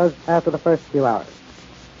than it was after the first few hours.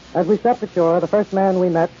 As we stepped ashore, the first man we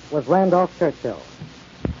met was Randolph Churchill,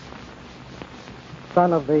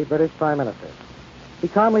 son of the British Prime Minister. He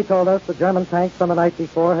calmly told us the German tanks on the night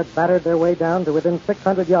before had battered their way down to within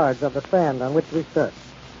 600 yards of the sand on which we stood.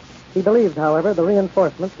 He believed, however, the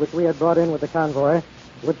reinforcements which we had brought in with the convoy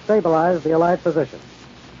would stabilize the Allied position.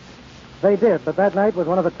 They did, but that night was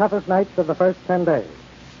one of the toughest nights of the first 10 days.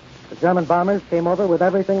 The German bombers came over with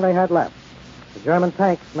everything they had left. The German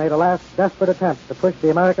tanks made a last desperate attempt to push the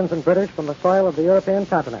Americans and British from the soil of the European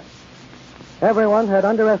continent. Everyone had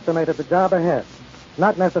underestimated the job ahead,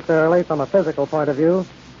 not necessarily from a physical point of view,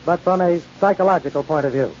 but from a psychological point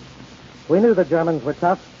of view. We knew the Germans were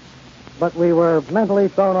tough, but we were mentally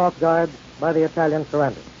thrown off guard by the Italian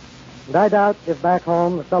surrender. And I doubt if back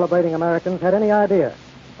home the celebrating Americans had any idea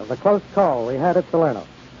of the close call we had at Salerno.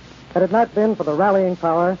 Had it not been for the rallying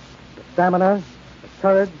power, the stamina, the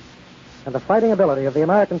courage, and the fighting ability of the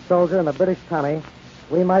American soldier and the British Tommy,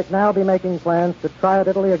 we might now be making plans to try at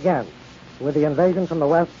Italy again, with the invasion from the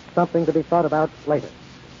west something to be thought about later.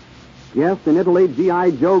 Yes, in Italy,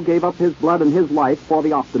 G.I. Joe gave up his blood and his life for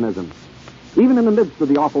the optimism. Even in the midst of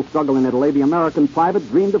the awful struggle in Italy, the American private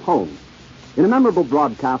dreamed of home. In a memorable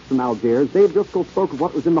broadcast from Algiers, Dave Driscoll spoke of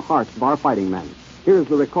what was in the hearts of our fighting men. Here's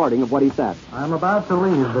the recording of what he said. I'm about to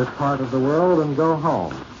leave this part of the world and go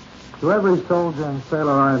home. To every soldier and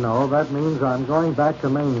sailor I know, that means I'm going back to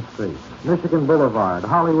Main Street, Michigan Boulevard,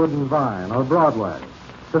 Hollywood and Vine, or Broadway,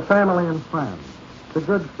 to family and friends. to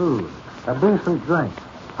good food, a decent drink,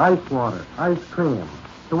 ice water, ice cream,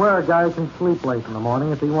 to where a guy can sleep late in the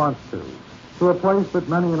morning if he wants to a place that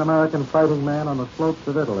many an American fighting man on the slopes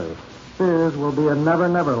of Italy fears will be a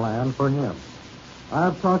never-never land for him.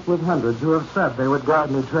 I've talked with hundreds who have said they would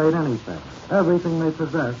gladly trade anything, everything they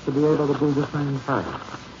possess, to be able to do the same thing.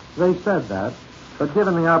 They said that, but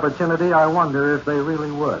given the opportunity, I wonder if they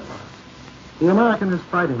really would. The American is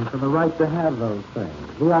fighting for the right to have those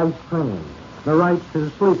things, the ice cream, the right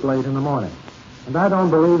to sleep late in the morning. And I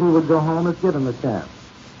don't believe he would go home if given the chance.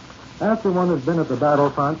 After one has been at the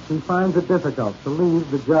battlefront, he finds it difficult to leave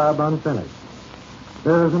the job unfinished.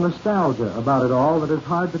 There is a nostalgia about it all that is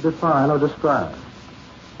hard to define or describe.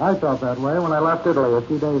 I felt that way when I left Italy a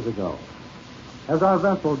few days ago. As our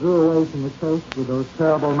vessel drew away from the coast with those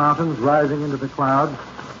terrible mountains rising into the clouds,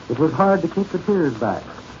 it was hard to keep the tears back.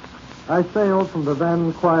 I sailed from the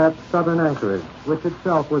then quiet southern anchorage, which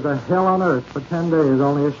itself was a hell on earth for 10 days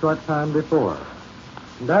only a short time before.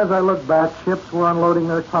 And as I looked back, ships were unloading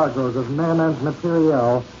their cargoes of men and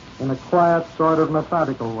materiel in a quiet, sort of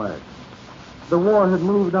methodical way. The war had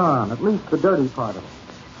moved on, at least the dirty part of it.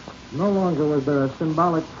 No longer was there a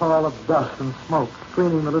symbolic pall of dust and smoke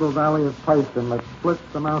screening the little valley of Paestum that splits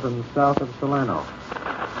the mountains south of Salerno.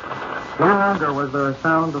 No longer was there a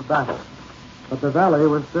sound of battle, but the valley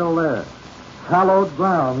was still there, hallowed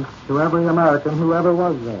ground to every American who ever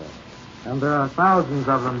was there. And there are thousands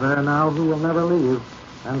of them there now who will never leave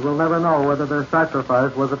and will never know whether their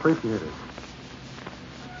sacrifice was appreciated.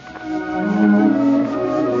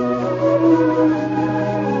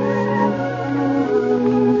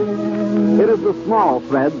 It is the small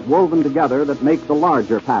threads woven together that make the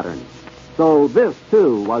larger pattern. So this,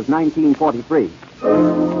 too, was 1943.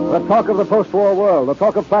 The talk of the post-war world, the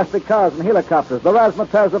talk of plastic cars and helicopters, the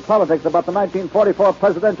razzmatazz of politics about the 1944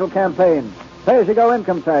 presidential campaign, pay-as-you-go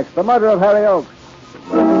income tax, the murder of Harry Oakes.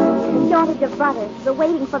 The shortage of butter, the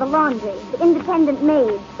waiting for the laundry, the independent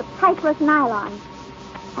maids, the priceless nylon,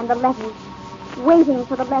 and the letters, waiting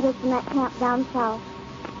for the letters from that camp down south,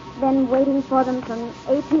 then waiting for them from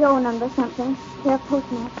APO number something, their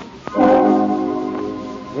postmaster.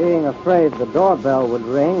 Being afraid the doorbell would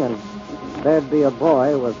ring and there'd be a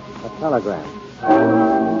boy with a telegram.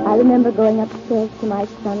 I remember going upstairs to my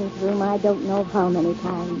son's room I don't know how many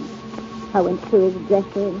times. I went through his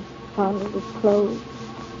dresser and fondled his clothes,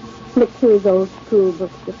 flicked through his old school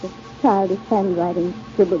books with the childish handwriting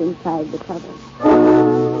scribbled inside the cover.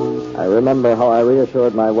 I remember how I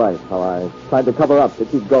reassured my wife, how I tried to cover up, to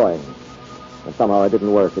keep going. And somehow it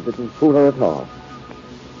didn't work. It didn't fool her at all.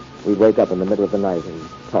 We'd wake up in the middle of the night and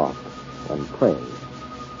talk and pray.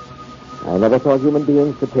 I never thought human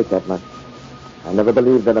beings could take that much. I never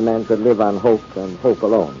believed that a man could live on hope and hope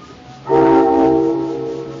alone.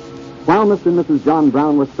 While Mr. and Mrs. John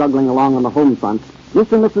Brown were struggling along on the home front,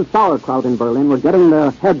 Mr. and Mrs. Sauerkraut in Berlin were getting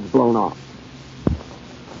their heads blown off.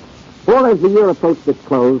 For as the year approached its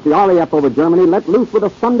close, the RAF over Germany let loose with a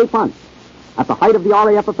Sunday punch. At the height of the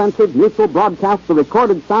RAF offensive, Mutual broadcast the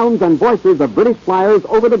recorded sounds and voices of British flyers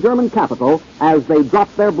over the German capital as they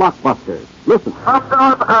dropped their blockbusters. Listen. Front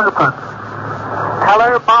doors open.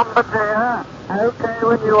 Hello, Bombardier. Okay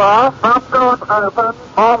when you are. Front doors open.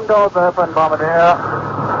 Home doors open, Bombardier.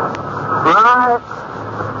 Right.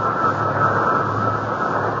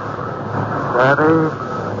 Steady.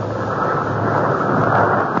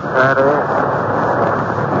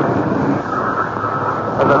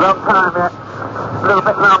 There's a long time yet. A little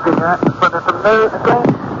bit longer yet. But there's some news again.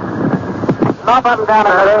 Knob up and down a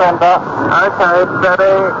little, remember. Okay,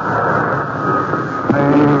 steady.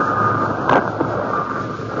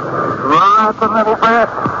 Right a little bit.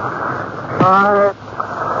 Right.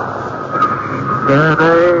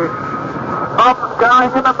 Steady. Bomb's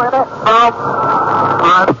going in a minute. Bomb.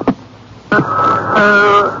 1, 2,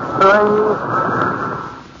 3.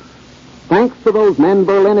 Thanks to those men,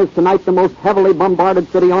 Berlin is tonight the most heavily bombarded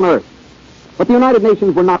city on earth. But the United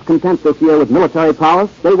Nations were not content this year with military prowess.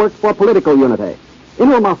 They worked for political unity.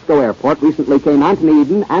 Into Moscow airport recently came Anthony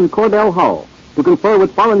Eden and Cordell Hull to confer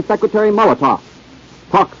with Foreign Secretary Molotov.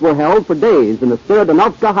 Talks were held for days in the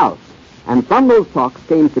Stirdanovka House, and from those talks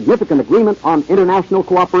came significant agreement on international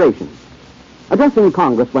cooperation. Addressing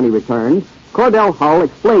Congress when he returned, Cordell Hull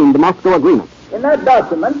explained the Moscow agreement. In that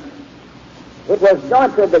document, it was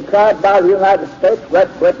jointly declared by the United States,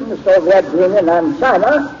 Great Britain, the Soviet Union, and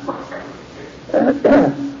China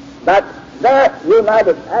that their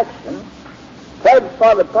united action, pledged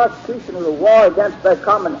for the prosecution of the war against their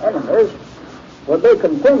common enemies, will be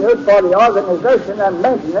continued for the organization and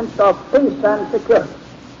maintenance of peace and security.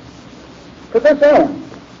 To this end,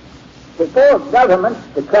 the four governments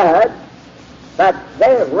declared that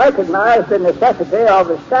they recognize the necessity of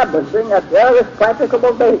establishing at the earliest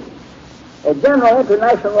practicable date a general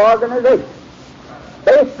international organization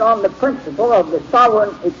based on the principle of the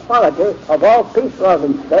sovereign equality of all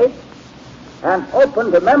peace-loving states and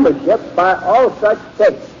open to membership by all such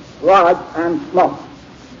states, large and small.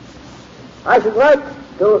 I should like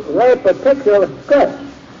to lay particular stress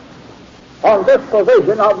on this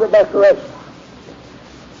provision of the Declaration.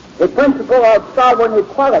 The principle of sovereign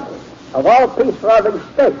equality of all peace-loving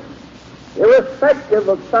states, irrespective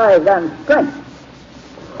of size and strength,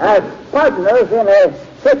 as partners in a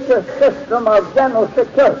future system of general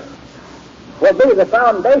security, will be the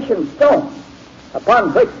foundation stone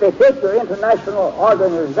upon which the future international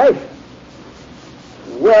organization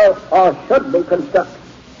will or should be constructed.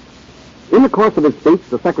 In the course of his speech,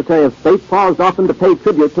 the Secretary of State paused often to pay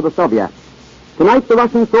tribute to the Soviets. Tonight, the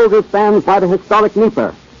Russian soldier stands by the historic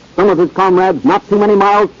Dnieper, some of his comrades not too many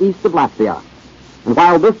miles east of Latvia. And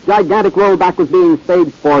while this gigantic rollback was being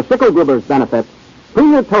staged for Schicklgruber's benefit,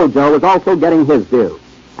 Premier Tojo was also getting his due,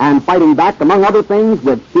 and fighting back, among other things,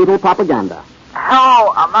 with futile propaganda.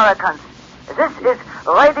 Hello, Americans. This is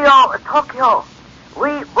Radio Tokyo.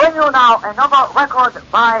 We bring you now another record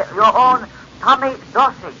by your own Tommy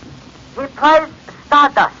Dorsey. He plays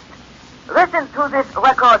Stardust. Listen to this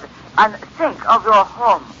record and think of your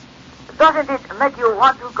home. Doesn't it make you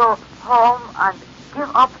want to go home and give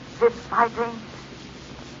up this fighting?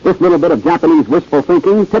 This little bit of Japanese wishful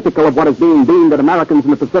thinking, typical of what is being beamed at Americans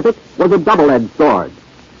in the Pacific, was a double-edged sword.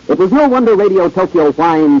 It was no wonder Radio Tokyo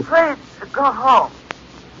whined, Please go home.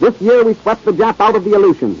 This year we swept the Jap out of the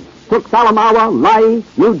Aleutians, took Salamaua, Lae,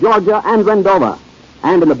 New Georgia, and Rendova.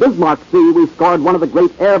 And in the Bismarck Sea we scored one of the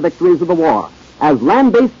great air victories of the war, as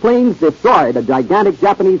land-based planes destroyed a gigantic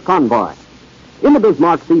Japanese convoy. In the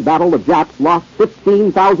Bismarck Sea battle, the Japs lost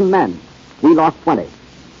 15,000 men. We lost 20.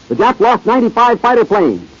 The Japs lost 95 fighter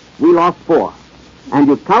planes. We lost 4. And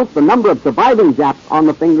you count the number of surviving Japs on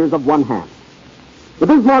the fingers of one hand. The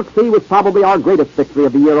Bismarck Sea was probably our greatest victory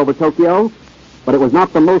of the year over Tokyo, but it was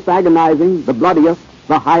not the most agonizing, the bloodiest,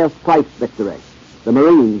 the highest-priced victory. The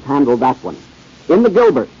Marines handled that one. In the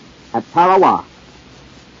Gilbert, at Tarawa.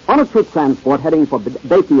 On a troop transport heading for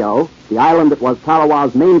Baekio, the island that was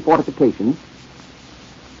Tarawa's main fortification.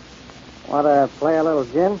 Want to play a little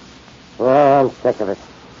gin? Oh, I'm sick of it.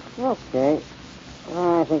 Okay.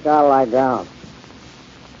 I think I'll lie down.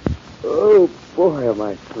 Oh, boy, am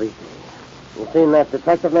I sleepy. You seen that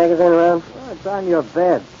detective magazine around? Oh, it's on your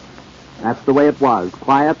bed. That's the way it was.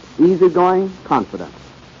 Quiet, easygoing, confident.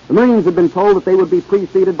 The Marines had been told that they would be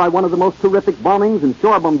preceded by one of the most terrific bombings and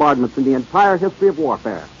shore bombardments in the entire history of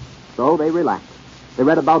warfare. So they relaxed. They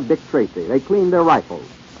read about Dick Tracy. They cleaned their rifles.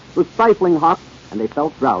 It was stifling hot, and they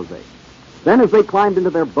felt drowsy. Then as they climbed into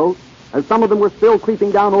their boat, as some of them were still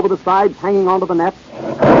creeping down over the sides, hanging onto the net,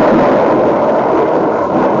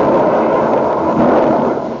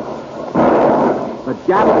 the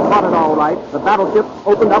Japs caught it all right. The battleships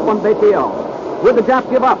opened up on Baekio. Would the Jap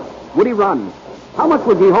give up? Would he run? How much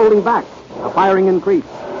was he holding back? The firing increased.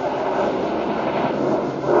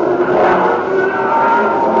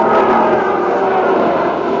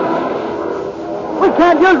 We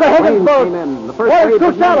can't use the Higgins boat. Came in. The first It's wave too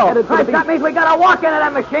was shallow. headed for the beach. That means we gotta walk into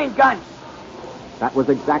that machine gun. That was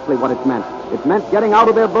exactly what it meant. It meant getting out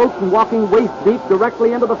of their boats and walking waist deep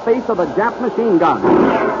directly into the face of a Jap machine gun.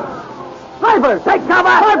 Snipers, take cover!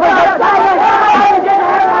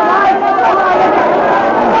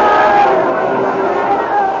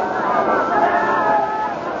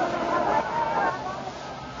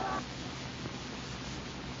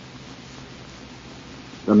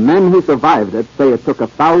 The men who survived it say it took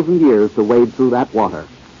 1,000 years to wade through that water.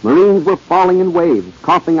 Marines were falling in waves,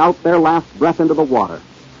 coughing out their last breath into the water,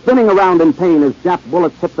 spinning around in pain as Jap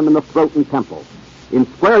bullets hit them in the throat and temples. In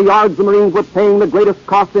square yards, the Marines were paying the greatest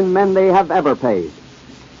cost in men they have ever paid.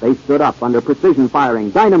 They stood up under precision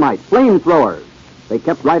firing, dynamite, flamethrowers. They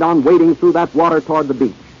kept right on wading through that water toward the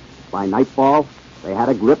beach. By nightfall, they had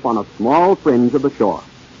a grip on a small fringe of the shore.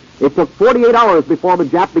 It took 48 hours before the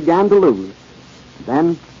Jap began to lose.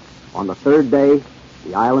 Then, on the third day,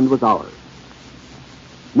 the island was ours.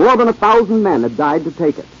 More than 1,000 men had died to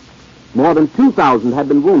take it. More than 2,000 had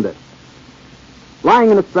been wounded.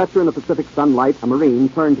 Lying in a stretcher in the Pacific sunlight, a Marine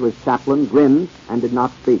turned to his chaplain, grinned, and did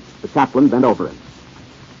not speak. The chaplain bent over him.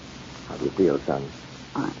 How do you feel, son?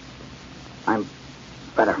 I'm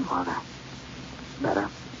better, Father. Better.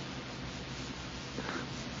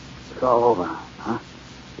 It's all over, huh?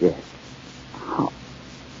 Yes.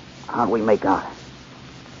 How do we make out?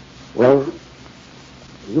 Well,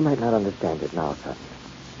 you might not understand it now, son.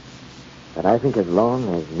 But I think as long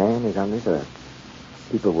as man is on this earth,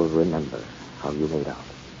 people will remember how you made out.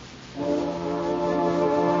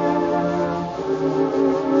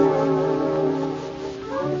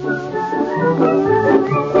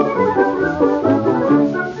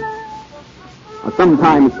 A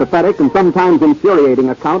sometimes pathetic and sometimes infuriating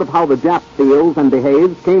account of how the Jap feels and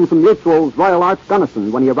behaves came from Mutual's Royal Arch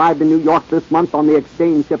Gunnison when he arrived in New York this month on the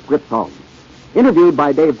exchange ship Grisholm. Interviewed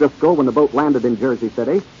by Dave Driscoll when the boat landed in Jersey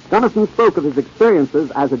City, Gunnison spoke of his experiences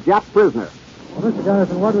as a Jap prisoner. Well, Mr.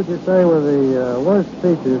 Gunnison, what would you say were the worst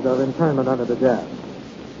features of internment under the Japs?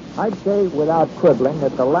 I'd say, without quibbling,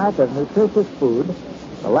 that the lack of nutritious food,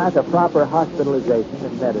 the lack of proper hospitalization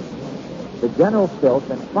and medicine, the general filth,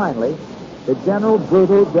 and finally, the general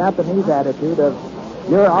brutal Japanese attitude of,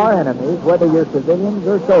 you're our enemies, whether you're civilians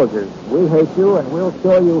or soldiers. We hate you, and we'll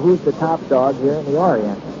show you who's the top dog here in the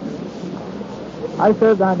Orient. I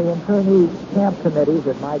served on the internee camp committees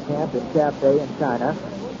at my camp in Cathay in China,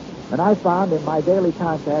 and I found in my daily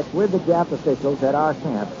contact with the Jap officials at our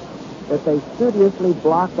camp that they studiously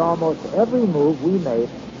blocked almost every move we made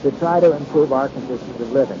to try to improve our conditions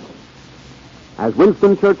of living. As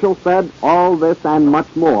Winston Churchill said, all this and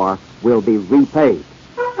much more will be repaid.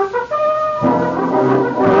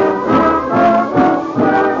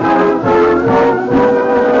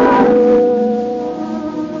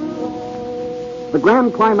 The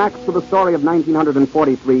grand climax to the story of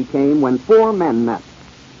 1943 came when four men met.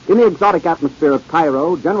 In the exotic atmosphere of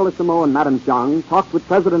Cairo, Generalissimo and Madame Zhang talked with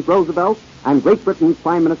President Roosevelt and Great Britain's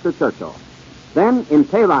Prime Minister Churchill. Then, in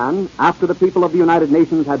Tehran, after the people of the United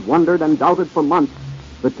Nations had wondered and doubted for months,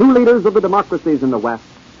 the two leaders of the democracies in the West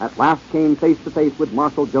at last came face to face with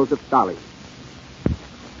Marshal Joseph Stalin.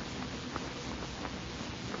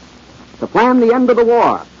 To plan the end of the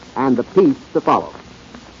war and the peace to follow.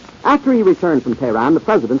 After he returned from Tehran, the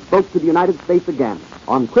president spoke to the United States again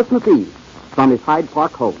on Christmas Eve from his Hyde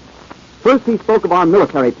Park home. First, he spoke of our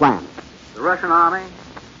military plans. The Russian army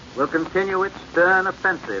will continue its stern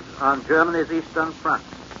offensive on Germany's eastern front.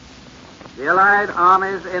 The Allied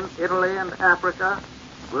armies in Italy and Africa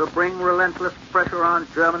will bring relentless pressure on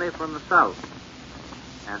Germany from the south.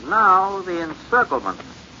 And now the encirclement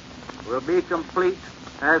will be complete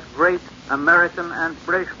as great American and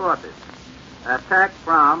British forces attack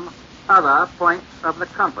from other points of the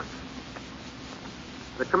compass.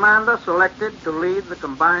 The commander selected to lead the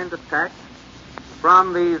combined attack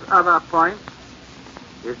from these other points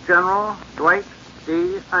is General Dwight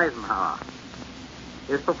D. Eisenhower.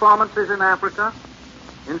 His performances in Africa,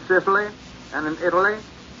 in Sicily, and in Italy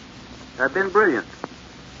have been brilliant.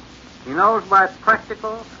 He knows by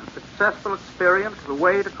practical and successful experience the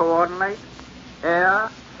way to coordinate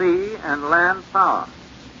air, sea, and land power.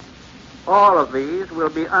 All of these will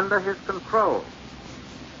be under his control.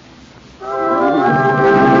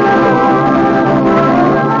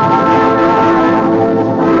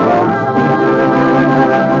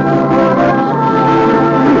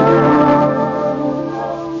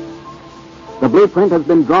 The blueprint has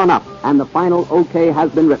been drawn up, and the final OK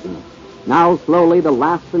has been written. Now, slowly, the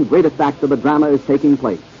last and greatest act of the drama is taking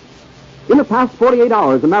place. In the past 48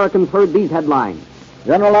 hours, Americans heard these headlines.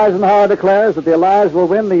 General Eisenhower declares that the Allies will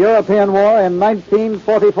win the European War in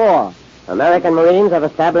 1944. American Marines have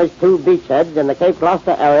established 2 beachheads in the Cape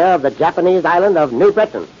Gloucester area of the Japanese island of New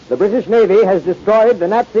Britain. The British Navy has destroyed the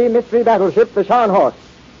Nazi mystery battleship, the Scharnhorst.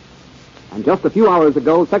 And just a few hours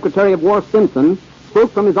ago, Secretary of War Stimson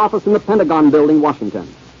spoke from his office in the Pentagon building, Washington.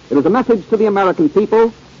 It was a message to the American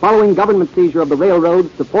people following government seizure of the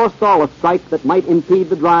railroads to forestall a strike that might impede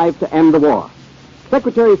the drive to end the war.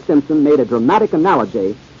 Secretary Stimson made a dramatic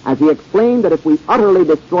analogy as he explained that if we utterly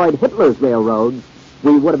destroyed Hitler's railroads,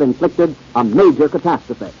 we would have inflicted a major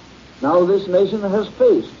catastrophe. Now this nation has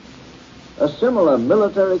faced a similar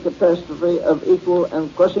military catastrophe of equal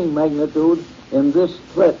and crushing magnitude in this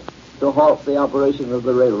threat to halt the operation of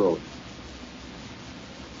the railroad.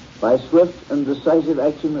 By swift and decisive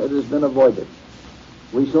action, it has been avoided.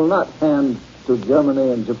 We shall not hand to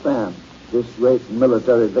Germany and Japan this great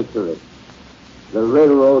military victory. The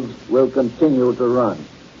railroads will continue to run.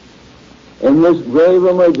 In this grave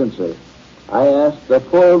emergency, I ask the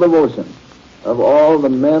full devotion of all the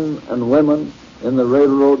men and women in the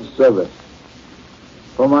railroad service.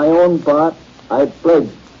 For my own part, I pledge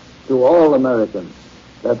to all Americans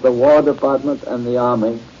that the War Department and the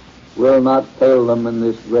Army will not fail them in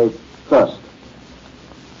this great trust.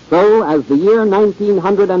 So, as the year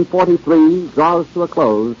 1943 draws to a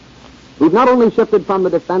close, we've not only shifted from the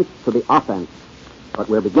defense to the offense, but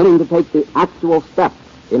we're beginning to take the actual steps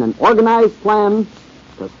in an organized plan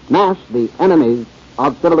to smash the enemies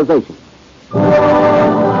of civilization.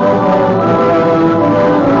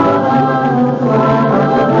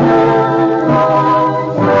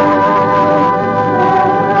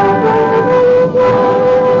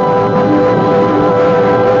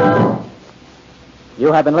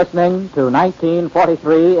 have been listening to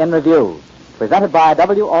 1943 in Review, presented by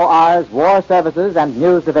WOR's War Services and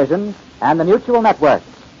News Division and the Mutual Network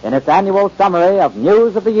in its annual summary of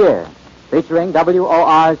News of the Year, featuring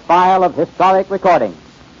WOR's file of historic recordings.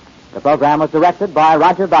 The program was directed by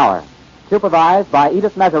Roger Bauer, supervised by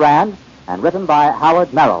Edith Meserand, and written by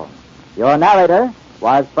Howard Merrill. Your narrator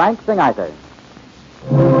was Frank Singeiter.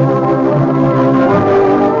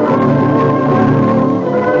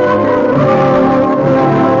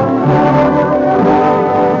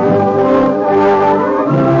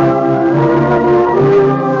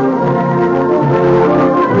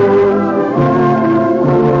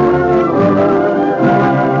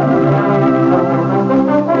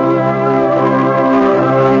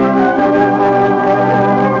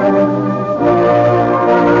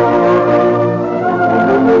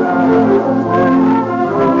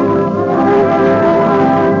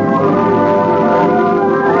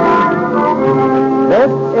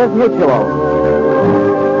 Mutual.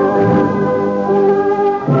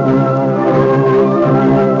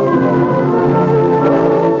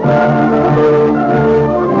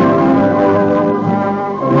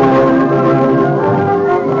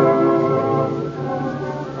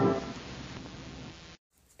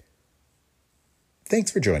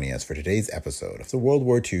 Thanks for joining us for today's episode of the World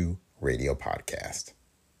War II Radio Podcast.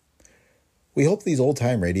 We hope these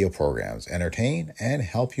old-time radio programs entertain and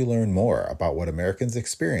help you learn more about what Americans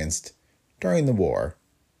experienced during the war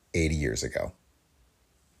 80 years ago.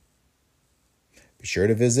 Be sure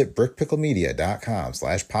to visit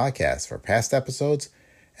brickpicklemedia.com/podcast for past episodes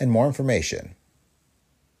and more information